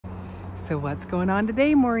So what's going on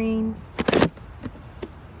today, Maureen?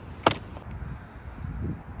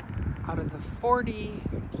 Out of the 40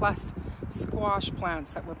 plus squash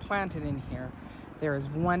plants that were planted in here, there is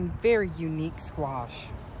one very unique squash.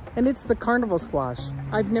 And it's the carnival squash.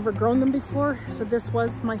 I've never grown them before, so this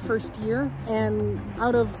was my first year. And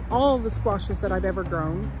out of all the squashes that I've ever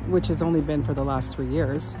grown, which has only been for the last 3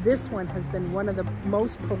 years, this one has been one of the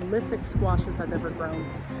most prolific squashes I've ever grown.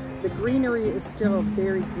 The greenery is still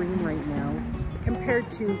very green right now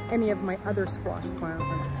compared to any of my other squash plants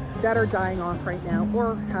that are dying off right now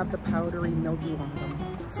or have the powdery mildew on them.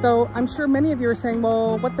 So I'm sure many of you are saying,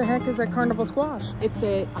 well, what the heck is a carnival squash? It's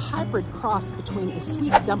a hybrid cross between a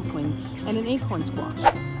sweet dumpling and an acorn squash.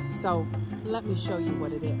 So let me show you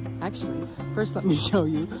what it is. Actually, first let me show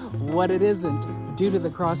you what it isn't due to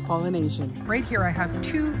the cross pollination. Right here I have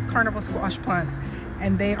 2 carnival squash plants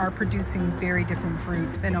and they are producing very different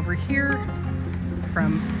fruit. Then over here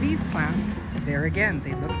from these plants, there again,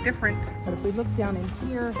 they look different. But if we look down in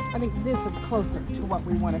here, I think this is closer to what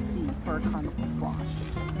we want to see for a carnival squash.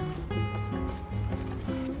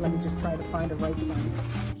 Let me just try to find a right one.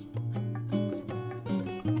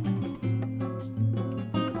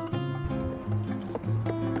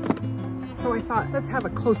 So I thought, let's have a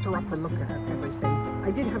closer upper look at everything. I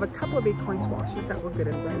did have a couple of acorn squashes that were good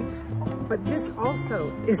and ripe, but this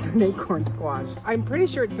also is an acorn squash. I'm pretty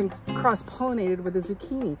sure it's been cross-pollinated with a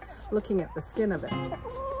zucchini, looking at the skin of it.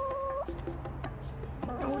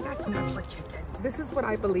 Oh, that's not for chickens. This is what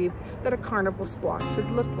I believe that a carnival squash should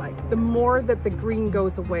look like. The more that the green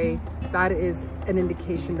goes away, that is an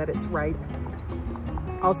indication that it's ripe.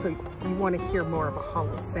 Also, you want to hear more of a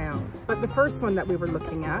hollow sound. But the first one that we were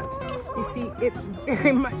looking at, you see, it's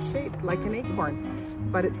very much shaped like an acorn,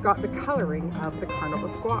 but it's got the coloring of the carnival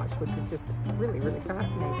squash, which is just really, really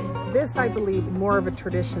fascinating. This, I believe, more of a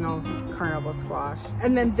traditional carnival squash.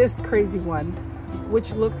 And then this crazy one,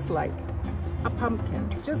 which looks like a pumpkin.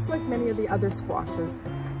 Just like many of the other squashes,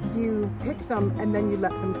 you pick them and then you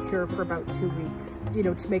let them cure for about 2 weeks, you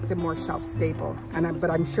know, to make them more shelf stable.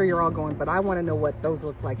 But I'm sure you're all going, but I want to know what those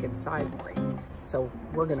look like inside, Maureen. So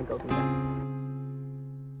we're gonna go do that.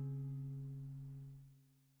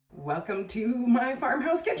 Welcome to my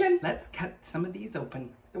farmhouse kitchen. Let's cut some of these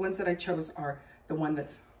open. The ones that I chose are the one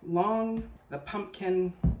that's long, the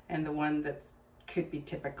pumpkin, and the one that could be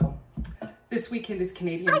typical. This weekend is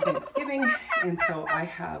Canadian Thanksgiving, and so I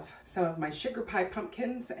have some of my sugar pie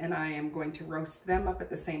pumpkins and I am going to roast them up at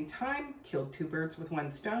the same time. Killed 2 birds with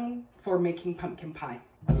 1 stone for making pumpkin pie.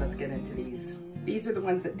 But let's get into these. These are the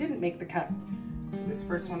ones that didn't make the cut. So this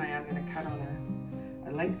first one I am going to cut on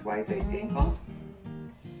a lengthwise angle.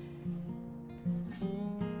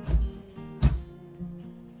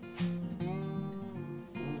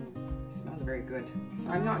 Smells very good. So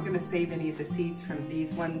I'm not going to save any of the seeds from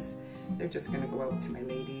these ones. They're just going to go out to my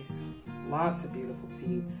ladies. Lots of beautiful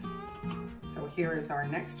seeds. So here is our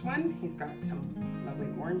next one. He's got some lovely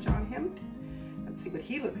orange on him. Let's see what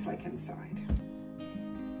he looks like inside.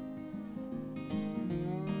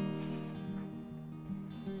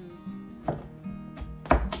 A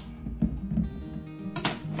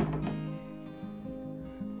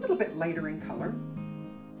little bit lighter in color.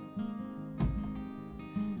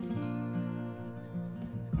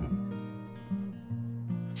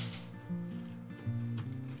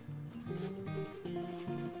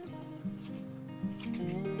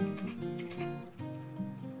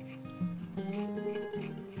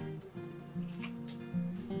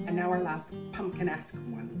 And now our last pumpkin-esque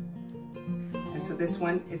one. And so this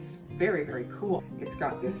one, it's very, very cool. It's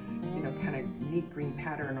got this, you know, kind of neat green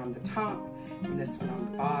pattern on the top and this one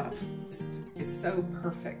on the bottom. It's so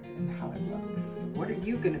perfect in how it looks. What are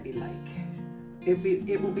you gonna be like?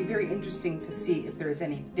 It will be very interesting to see if there is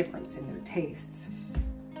any difference in their tastes.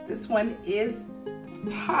 This one is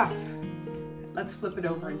tough. Let's flip it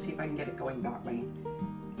over and see if I can get it going that way.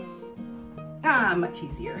 Ah, much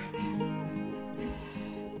easier.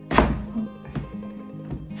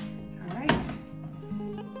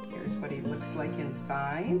 What he looks like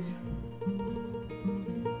inside.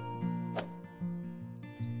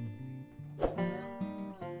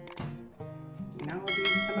 Now I'll do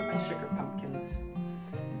some of my sugar pumpkins.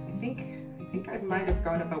 I think I might have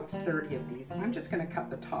got about 30 of these. I'm just going to cut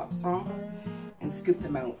the tops off and scoop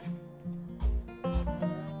them out.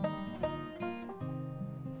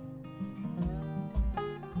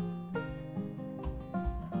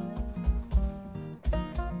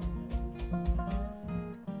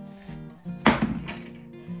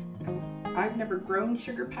 I've never grown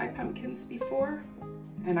sugar pie pumpkins before,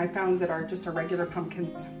 and I found that our regular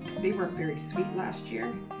pumpkins, they weren't very sweet last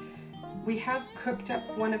year. We have cooked up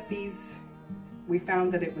one of these we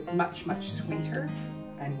found that it was much, much sweeter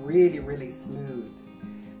and really, really smooth.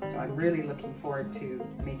 So I'm really looking forward to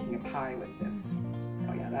making a pie with this.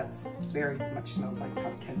 Oh yeah, that's very much smells like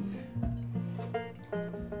pumpkins.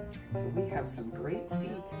 So we have some great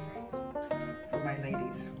seeds for my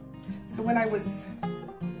ladies. So when I was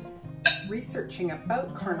researching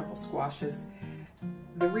about carnival squashes,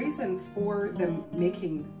 the reason for them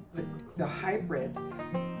making the hybrid,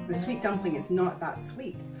 the sweet dumpling is not that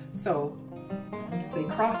sweet. So they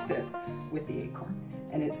crossed it with the acorn,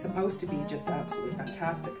 and it's supposed to be just absolutely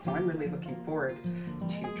fantastic. So I'm really looking forward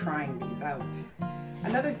to trying these out.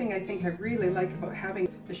 Another thing I think I really like about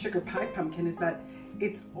having the sugar pie pumpkin is that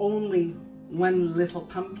it's only one little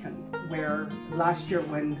pumpkin, where last year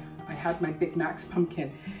when I had my Big Max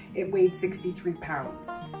pumpkin, it weighed 63 pounds.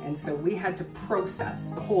 And so we had to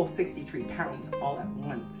process the whole 63 pounds all at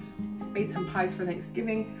once. Made some pies for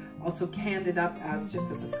Thanksgiving, also canned it up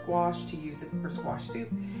just as a squash to use it for squash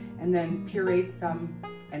soup, and then pureed some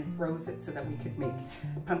and froze it so that we could make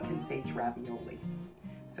pumpkin sage ravioli.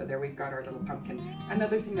 So there we've got our little pumpkin.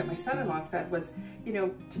 Another thing that my son-in-law said was, you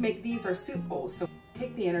know, to make these our soup bowls. So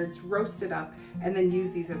take the innards, roast it up, and then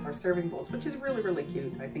use these as our serving bowls, which is really, really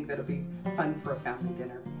cute. I think that'll be fun for a family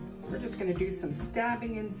dinner. So we're just gonna do some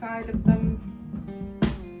stabbing inside of them.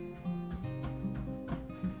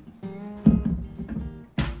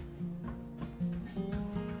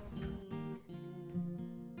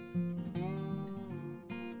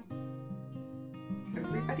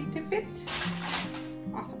 Everybody to fit.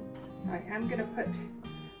 Awesome. So I am gonna put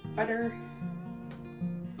butter.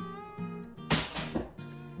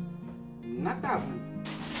 Not that one.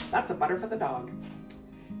 That's a butter for the dog.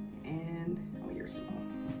 And, oh, you're small.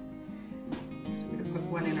 So I'm gonna put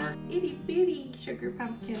one in our itty bitty sugar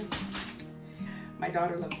pumpkin. My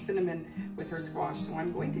daughter loves cinnamon with her squash, so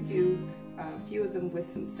I'm going to do a few of them with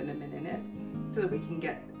some cinnamon in it so that we can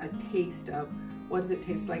get a taste of what does it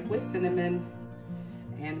taste like with cinnamon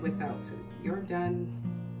and without. So you're done,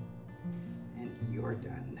 and you're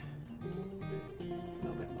done. A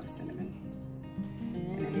little bit more cinnamon.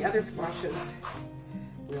 And then the other squashes,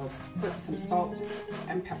 we'll put some salt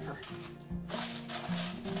and pepper.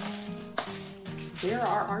 There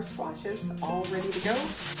are our squashes all ready to go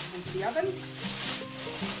into the oven.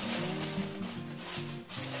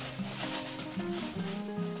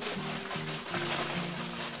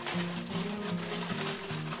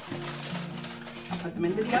 I'll put them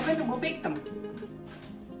into the oven and we'll bake them.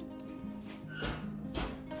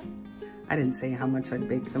 I didn't say how much I'd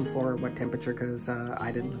bake them for, what temperature, because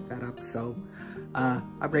I didn't look that up. So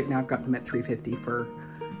right now I've got them at 350 for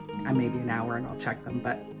maybe an hour, and I'll check them,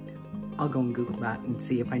 but I'll go and Google that and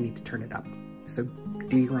see if I need to turn it up. So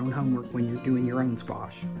do your own homework when you're doing your own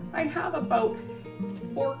squash. I have about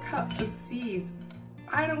 4 cups of seeds.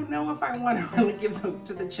 I don't know if I want to really give those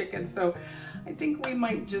to the chicken, so I think we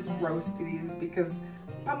might just roast these because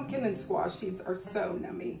pumpkin and squash seeds are so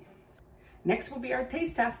nummy. Next will be our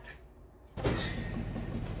taste test.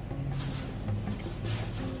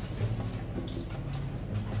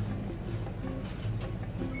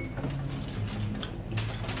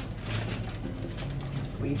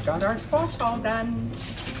 We've got our squash all done.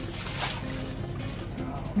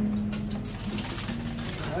 Oh,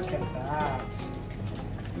 look at that.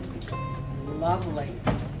 It's lovely.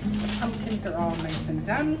 The pumpkins are all nice and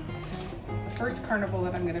done. The first carnival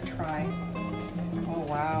that I'm going to try. Oh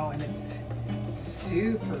wow, and it's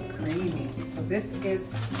super creamy. So this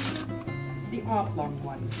is the oblong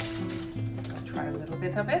one. So I'll try a little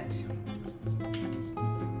bit of it.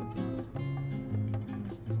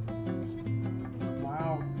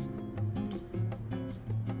 Wow.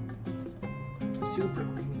 Super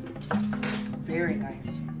creamy. Very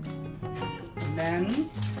nice. And then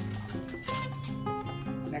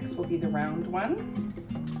next will be the round one.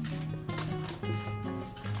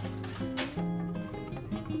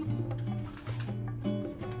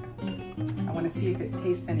 I want to see if it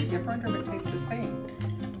tastes any different or if it tastes the same.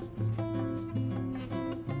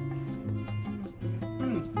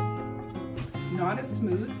 Not as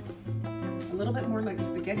smooth, a little bit more like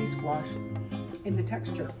spaghetti squash in the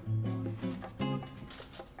texture.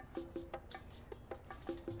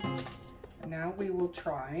 And now we will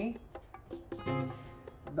try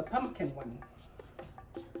the pumpkin one.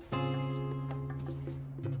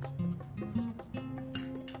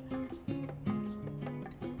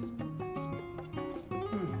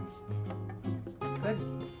 Good.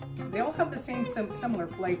 They all have the same similar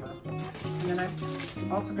flavor. And then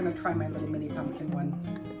I'm also going to try my little mini pumpkin one.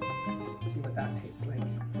 See what that tastes like.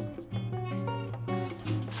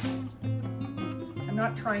 I'm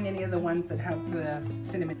not trying any of the ones that have the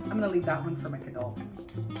cinnamon. I'm going to leave that one for my Kidult.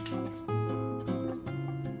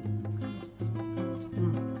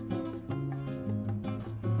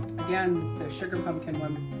 again, the sugar pumpkin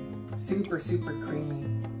one, super, super creamy.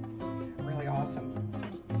 Really awesome.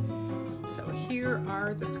 So here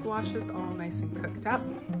are the squashes all nice and cooked up.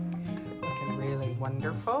 Looking really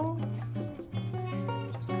wonderful.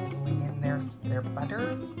 Just cooling in their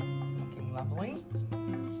butter. Looking lovely.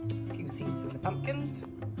 A few seeds in the pumpkins.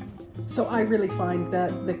 So I really find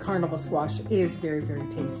that the carnival squash is very, very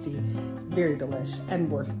tasty, very delish, and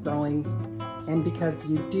worth growing. And because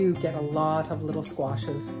you do get a lot of little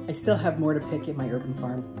squashes, I still have more to pick in my urban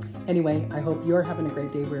farm. Anyway, I hope you're having a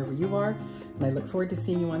great day wherever you are, and I look forward to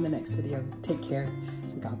seeing you on the next video. Take care,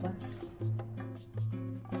 and God bless.